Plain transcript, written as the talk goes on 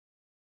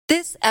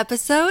This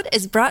episode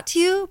is brought to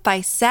you by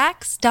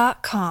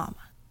Saks.com.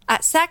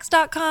 At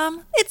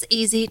Saks.com, it's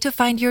easy to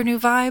find your new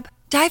vibe.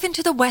 Dive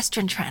into the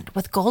Western trend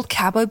with gold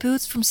cowboy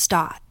boots from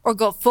Staud, or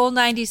go full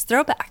 90s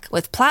throwback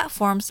with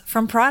platforms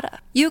from Prada.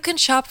 You can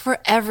shop for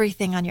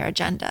everything on your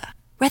agenda,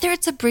 whether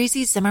it's a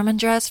breezy Zimmermann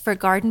dress for a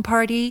garden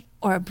party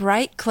or a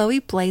bright Chloe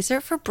blazer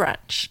for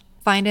brunch.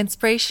 Find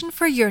inspiration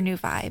for your new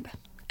vibe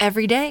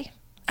every day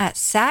at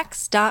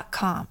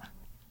Saks.com.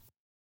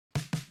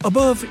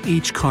 Above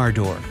each car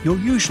door, you'll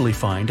usually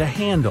find a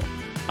handle.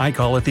 I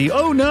call it the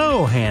 "oh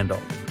no"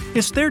 handle.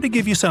 It's there to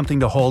give you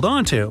something to hold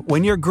on to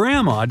when your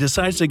grandma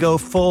decides to go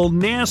full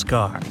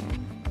NASCAR.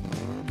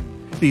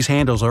 These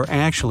handles are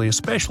actually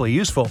especially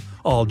useful,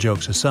 all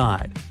jokes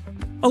aside.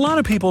 A lot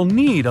of people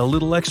need a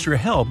little extra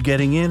help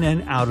getting in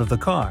and out of the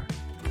car.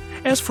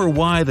 As for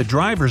why the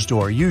driver's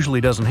door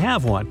usually doesn't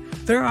have one,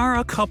 there are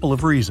a couple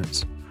of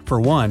reasons.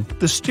 For one,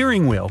 the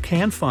steering wheel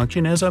can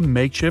function as a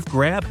makeshift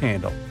grab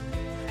handle.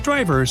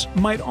 Drivers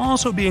might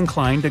also be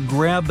inclined to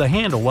grab the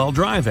handle while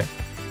driving.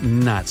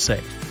 Not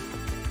safe.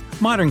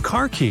 Modern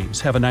car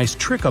keys have a nice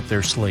trick up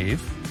their sleeve,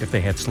 if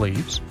they had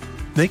sleeves.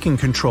 They can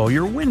control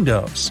your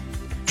windows.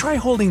 Try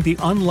holding the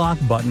unlock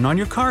button on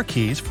your car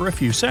keys for a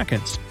few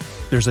seconds.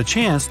 There's a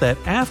chance that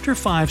after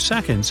 5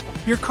 seconds,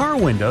 your car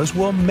windows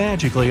will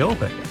magically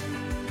open.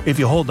 If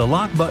you hold the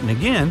lock button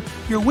again,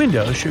 your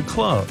windows should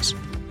close.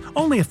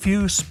 Only a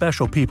few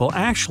special people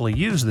actually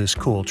use this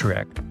cool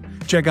trick.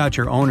 Check out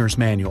your owner's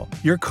manual.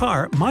 Your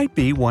car might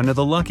be one of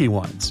the lucky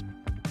ones.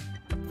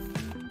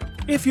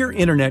 If your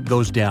internet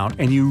goes down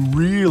and you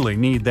really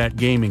need that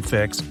gaming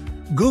fix,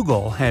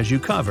 Google has you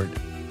covered.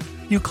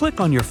 You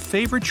click on your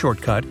favorite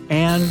shortcut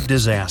and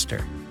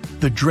disaster.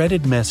 The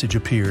dreaded message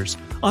appears,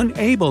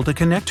 unable to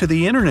connect to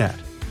the internet.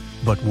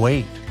 But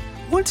wait,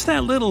 what's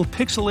that little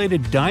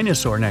pixelated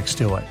dinosaur next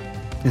to it?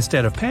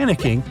 Instead of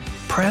panicking,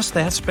 press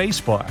that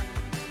spacebar.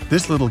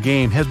 This little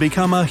game has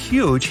become a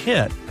huge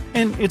hit,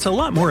 and it's a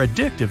lot more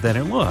addictive than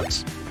it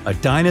looks. A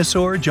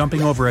dinosaur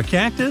jumping over a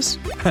cactus?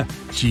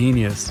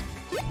 Genius.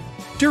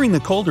 During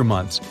the colder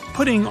months,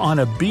 putting on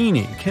a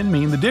beanie can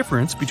mean the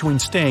difference between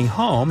staying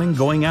home and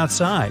going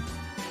outside.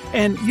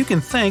 And you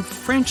can thank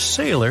French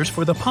sailors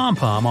for the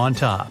pom-pom on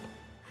top.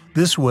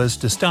 This was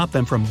to stop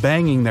them from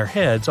banging their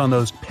heads on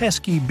those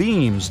pesky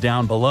beams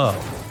down below.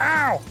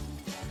 Ow!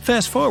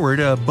 Fast forward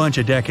a bunch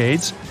of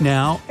decades,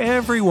 now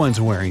everyone's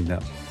wearing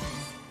them.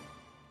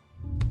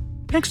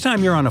 Next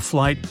time you're on a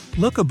flight,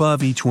 look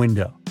above each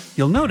window.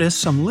 You'll notice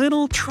some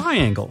little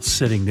triangles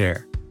sitting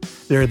there.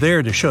 They're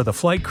there to show the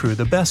flight crew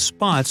the best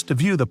spots to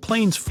view the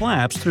plane's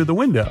flaps through the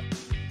window.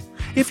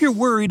 If you're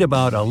worried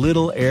about a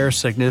little air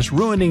sickness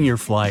ruining your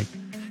flight,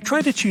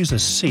 try to choose a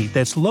seat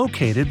that's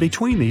located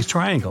between these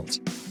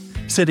triangles.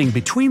 Sitting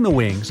between the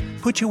wings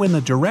puts you in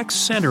the direct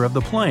center of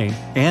the plane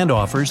and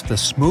offers the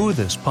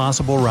smoothest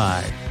possible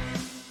ride.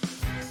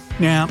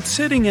 Now,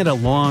 sitting at a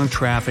long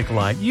traffic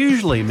light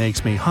usually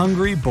makes me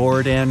hungry,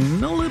 bored,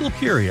 and a little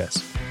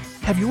curious.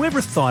 Have you ever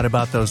thought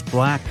about those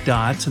black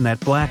dots and that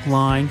black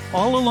line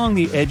all along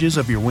the edges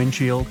of your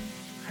windshield?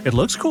 It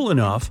looks cool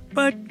enough,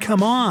 but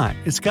come on,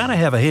 it's gotta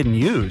have a hidden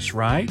use,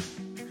 right?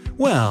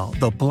 Well,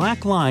 the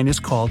black line is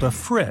called a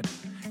frit,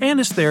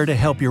 and it's there to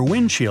help your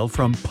windshield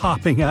from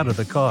popping out of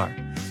the car.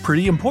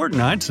 Pretty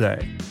important, I'd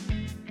say.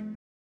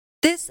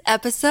 This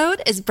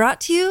episode is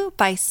brought to you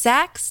by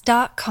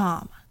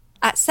Saks.com.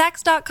 At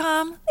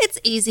Saks.com, it's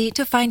easy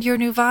to find your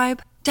new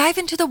vibe. Dive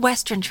into the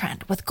Western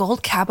trend with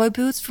gold cowboy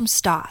boots from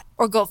Staud,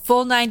 or go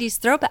full 90s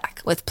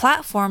throwback with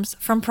platforms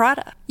from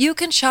Prada. You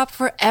can shop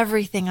for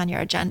everything on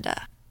your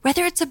agenda,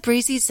 whether it's a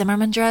breezy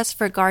Zimmermann dress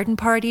for a garden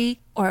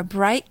party or a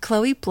bright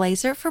Chloe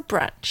blazer for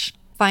brunch.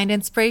 Find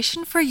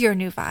inspiration for your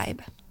new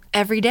vibe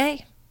every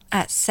day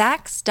at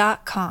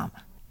Saks.com.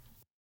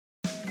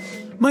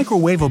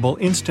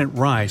 Microwavable instant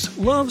rice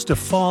loves to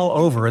fall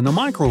over in the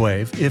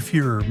microwave, if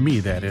you're me,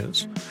 that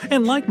is.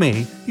 And like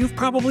me, you've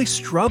probably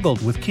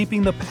struggled with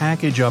keeping the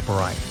package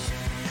upright.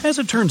 As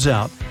it turns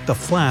out, the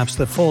flaps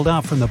that fold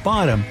out from the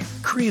bottom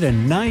create a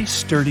nice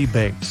sturdy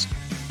base.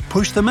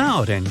 Push them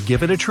out and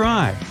give it a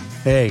try.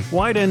 Hey,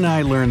 why didn't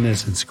I learn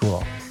this in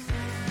school?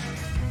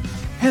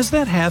 Has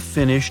that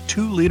half-finished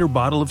 2-liter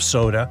bottle of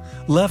soda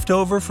left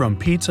over from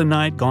pizza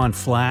night gone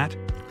flat?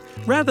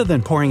 Rather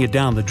than pouring it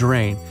down the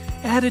drain,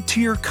 add it to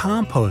your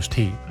compost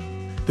heap.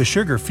 The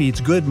sugar feeds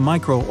good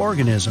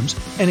microorganisms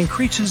and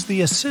increases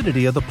the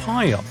acidity of the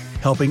pile,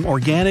 helping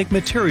organic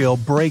material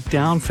break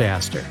down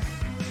faster.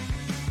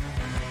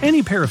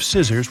 Any pair of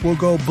scissors will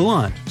go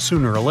blunt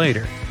sooner or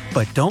later,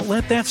 but don't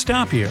let that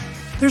stop you.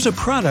 There's a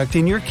product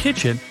in your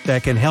kitchen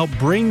that can help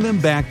bring them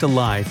back to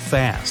life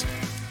fast.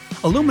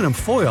 Aluminum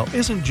foil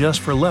isn't just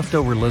for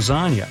leftover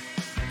lasagna.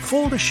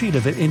 Fold a sheet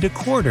of it into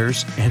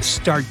quarters and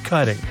start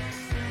cutting.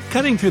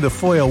 Cutting through the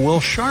foil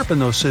will sharpen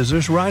those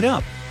scissors right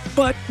up,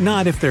 but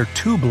not if they're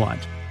too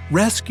blunt.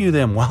 Rescue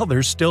them while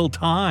there's still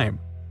time.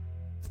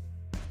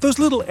 Those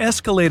little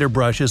escalator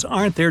brushes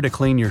aren't there to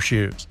clean your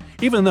shoes,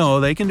 even though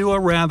they can do a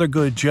rather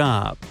good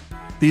job.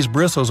 These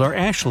bristles are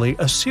actually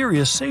a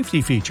serious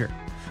safety feature.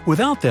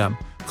 Without them,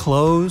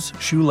 Clothes,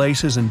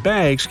 shoelaces, and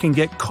bags can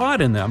get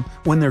caught in them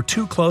when they're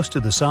too close to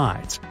the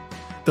sides.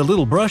 The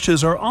little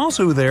brushes are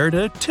also there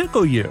to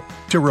tickle you,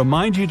 to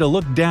remind you to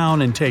look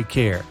down and take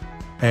care.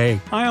 Hey,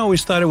 I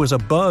always thought it was a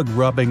bug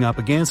rubbing up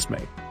against me.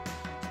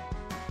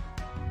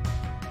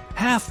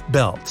 Half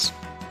belts.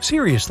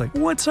 Seriously,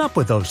 what's up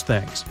with those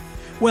things?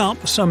 Well,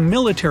 some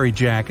military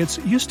jackets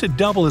used to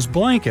double as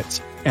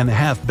blankets, and the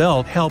half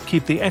belt helped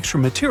keep the extra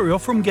material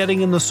from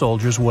getting in the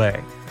soldier's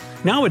way.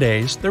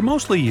 Nowadays, they're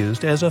mostly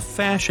used as a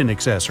fashion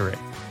accessory.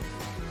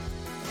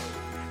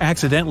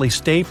 Accidentally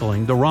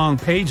stapling the wrong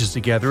pages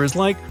together is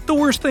like the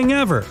worst thing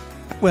ever.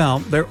 Well,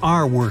 there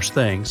are worse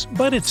things,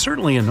 but it's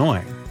certainly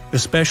annoying,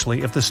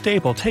 especially if the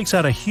staple takes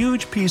out a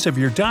huge piece of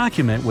your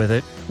document with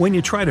it when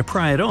you try to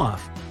pry it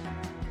off.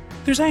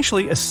 There's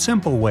actually a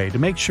simple way to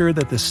make sure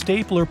that the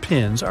stapler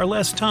pins are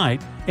less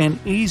tight and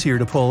easier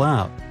to pull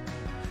out.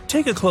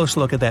 Take a close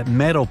look at that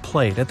metal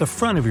plate at the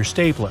front of your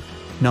stapler,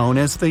 known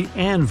as the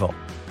anvil.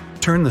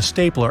 Turn the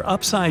stapler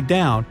upside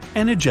down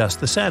and adjust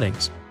the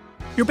settings.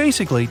 You're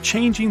basically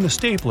changing the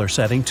stapler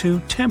setting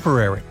to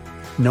temporary.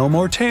 No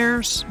more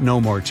tears,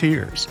 no more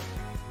tears.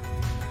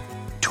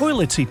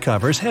 Toilet seat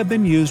covers have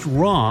been used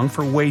wrong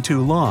for way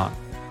too long.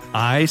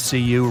 I see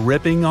you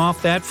ripping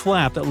off that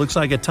flap that looks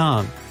like a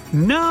tongue.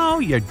 No,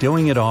 you're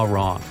doing it all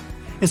wrong.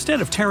 Instead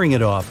of tearing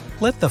it off,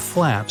 let the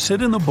flap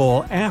sit in the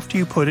bowl after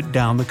you put it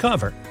down the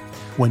cover.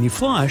 When you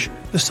flush,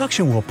 the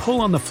suction will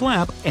pull on the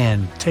flap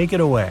and take it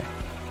away.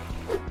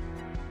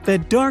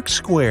 That dark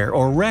square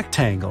or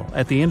rectangle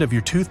at the end of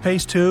your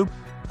toothpaste tube,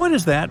 what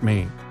does that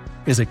mean?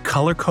 Is it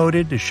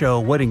color-coded to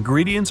show what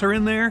ingredients are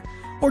in there?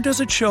 Or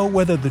does it show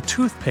whether the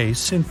toothpaste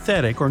is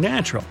synthetic or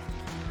natural?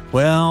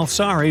 Well,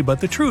 sorry,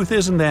 but the truth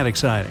isn't that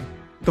exciting.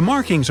 The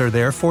markings are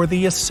there for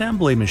the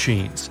assembly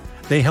machines.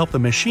 They help the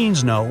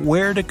machines know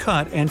where to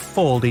cut and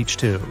fold each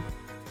tube.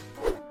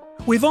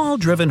 We've all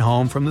driven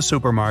home from the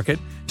supermarket,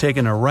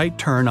 taken a right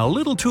turn a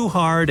little too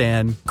hard,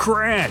 and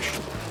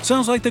crashed.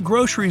 Sounds like the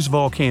groceries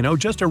volcano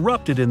just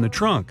erupted in the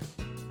trunk.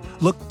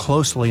 Look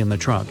closely in the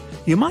trunk.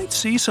 You might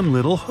see some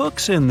little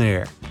hooks in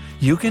there.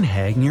 You can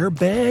hang your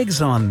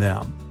bags on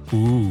them.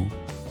 Ooh.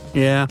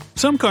 Yeah,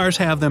 some cars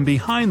have them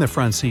behind the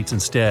front seats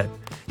instead.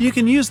 You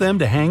can use them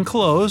to hang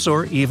clothes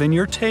or even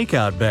your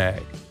takeout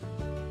bag.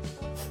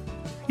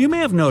 You may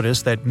have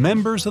noticed that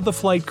members of the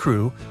flight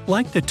crew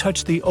like to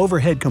touch the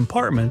overhead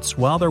compartments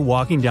while they're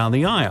walking down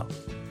the aisle.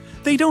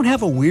 They don't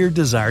have a weird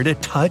desire to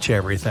touch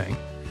everything.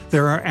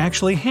 There are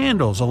actually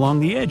handles along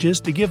the edges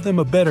to give them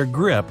a better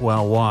grip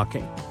while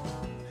walking.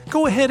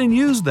 Go ahead and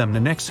use them the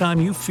next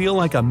time you feel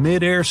like a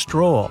mid-air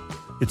stroll.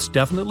 It's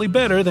definitely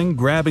better than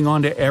grabbing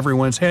onto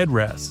everyone's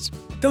headrests.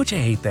 Don't you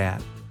hate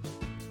that?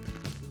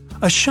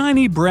 A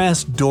shiny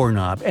brass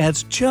doorknob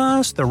adds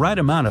just the right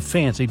amount of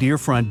fancy to your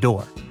front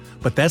door.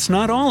 But that's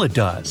not all it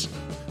does.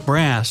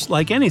 Brass,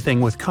 like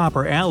anything with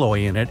copper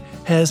alloy in it,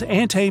 has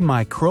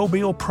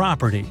antimicrobial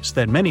properties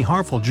that many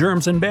harmful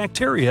germs and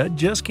bacteria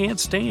just can't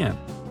stand.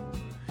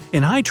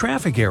 In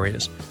high-traffic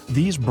areas,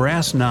 these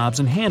brass knobs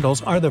and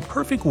handles are the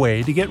perfect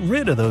way to get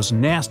rid of those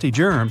nasty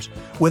germs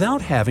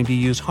without having to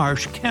use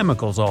harsh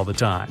chemicals all the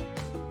time.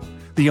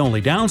 The only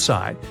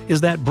downside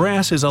is that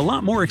brass is a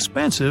lot more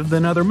expensive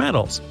than other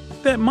metals.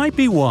 That might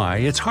be why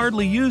it's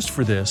hardly used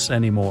for this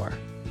anymore.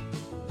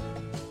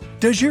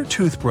 Does your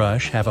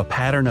toothbrush have a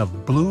pattern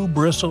of blue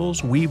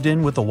bristles weaved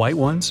in with the white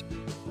ones?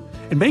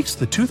 It makes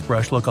the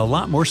toothbrush look a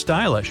lot more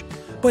stylish,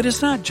 but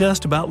it's not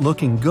just about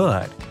looking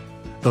good.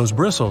 Those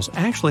bristles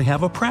actually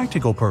have a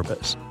practical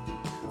purpose.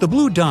 The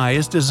blue dye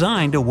is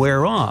designed to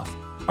wear off,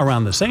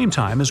 around the same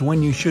time as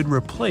when you should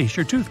replace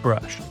your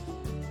toothbrush.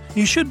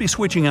 You should be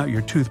switching out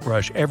your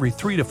toothbrush every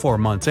 3 to 4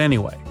 months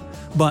anyway,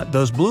 but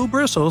those blue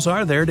bristles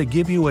are there to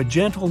give you a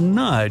gentle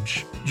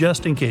nudge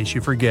just in case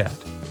you forget.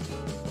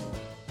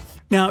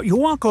 Now, you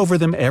walk over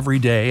them every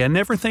day and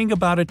never think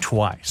about it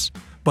twice.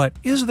 But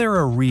is there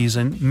a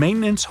reason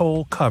maintenance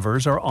hole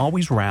covers are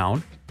always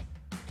round?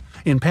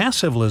 In past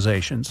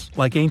civilizations,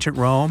 like ancient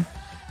Rome,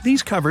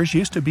 these covers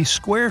used to be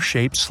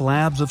square-shaped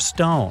slabs of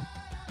stone.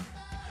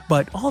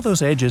 But all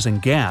those edges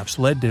and gaps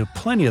led to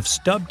plenty of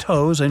stubbed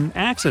toes and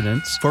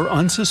accidents for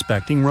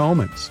unsuspecting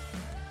Romans.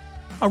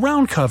 A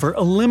round cover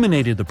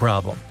eliminated the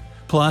problem.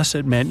 Plus,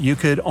 it meant you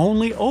could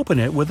only open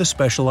it with a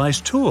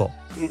specialized tool.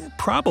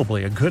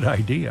 Probably a good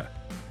idea.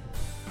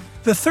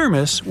 The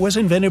thermos was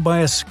invented by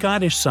a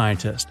Scottish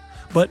scientist,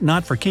 but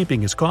not for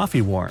keeping his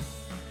coffee warm.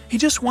 He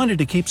just wanted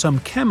to keep some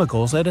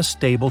chemicals at a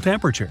stable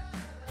temperature.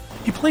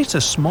 He placed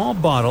a small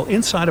bottle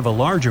inside of a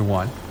larger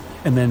one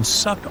and then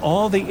sucked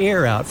all the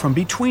air out from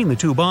between the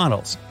two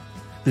bottles.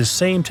 This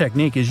same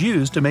technique is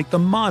used to make the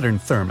modern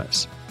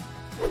thermos.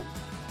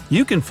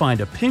 You can find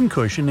a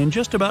pincushion in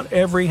just about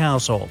every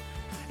household,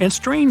 and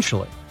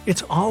strangely,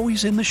 it's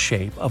always in the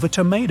shape of a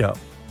tomato.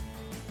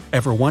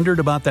 Ever wondered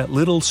about that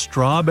little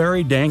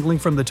strawberry dangling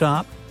from the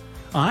top?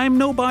 I'm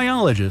no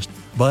biologist,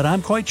 but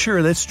I'm quite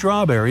sure that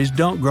strawberries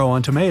don't grow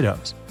on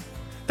tomatoes.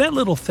 That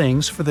little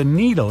thing's for the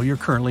needle you're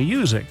currently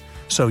using,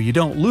 so you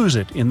don't lose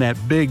it in that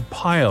big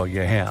pile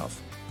you have.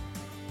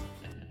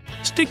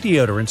 Stick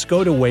deodorants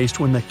go to waste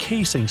when the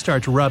casing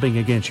starts rubbing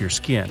against your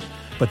skin,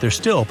 but there's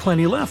still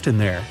plenty left in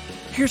there.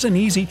 Here's an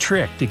easy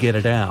trick to get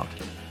it out.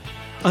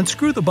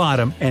 Unscrew the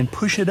bottom and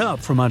push it up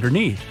from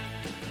underneath.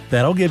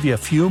 That'll give you a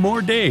few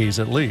more days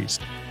at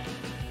least.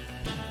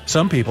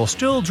 Some people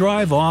still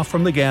drive off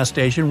from the gas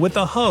station with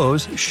the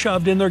hose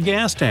shoved in their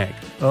gas tank.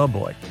 Oh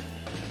boy.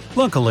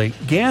 Luckily,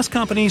 gas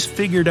companies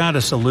figured out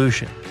a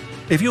solution.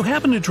 If you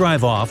happen to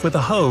drive off with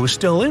the hose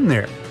still in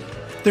there,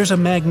 there's a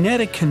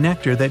magnetic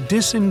connector that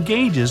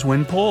disengages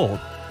when pulled.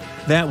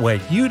 That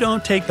way, you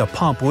don't take the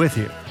pump with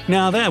you.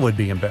 Now that would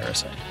be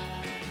embarrassing.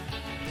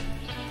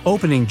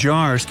 Opening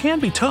jars can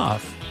be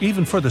tough,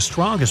 even for the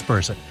strongest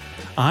person.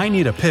 I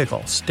need a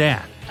pickle,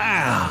 stat.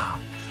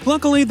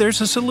 Luckily,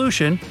 there's a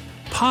solution.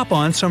 Pop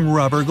on some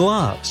rubber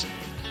gloves.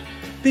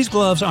 These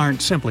gloves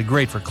aren't simply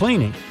great for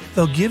cleaning,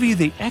 they'll give you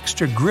the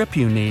extra grip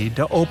you need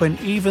to open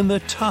even the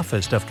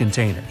toughest of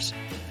containers.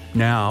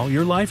 Now,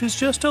 your life is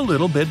just a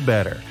little bit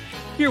better.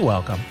 You're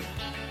welcome.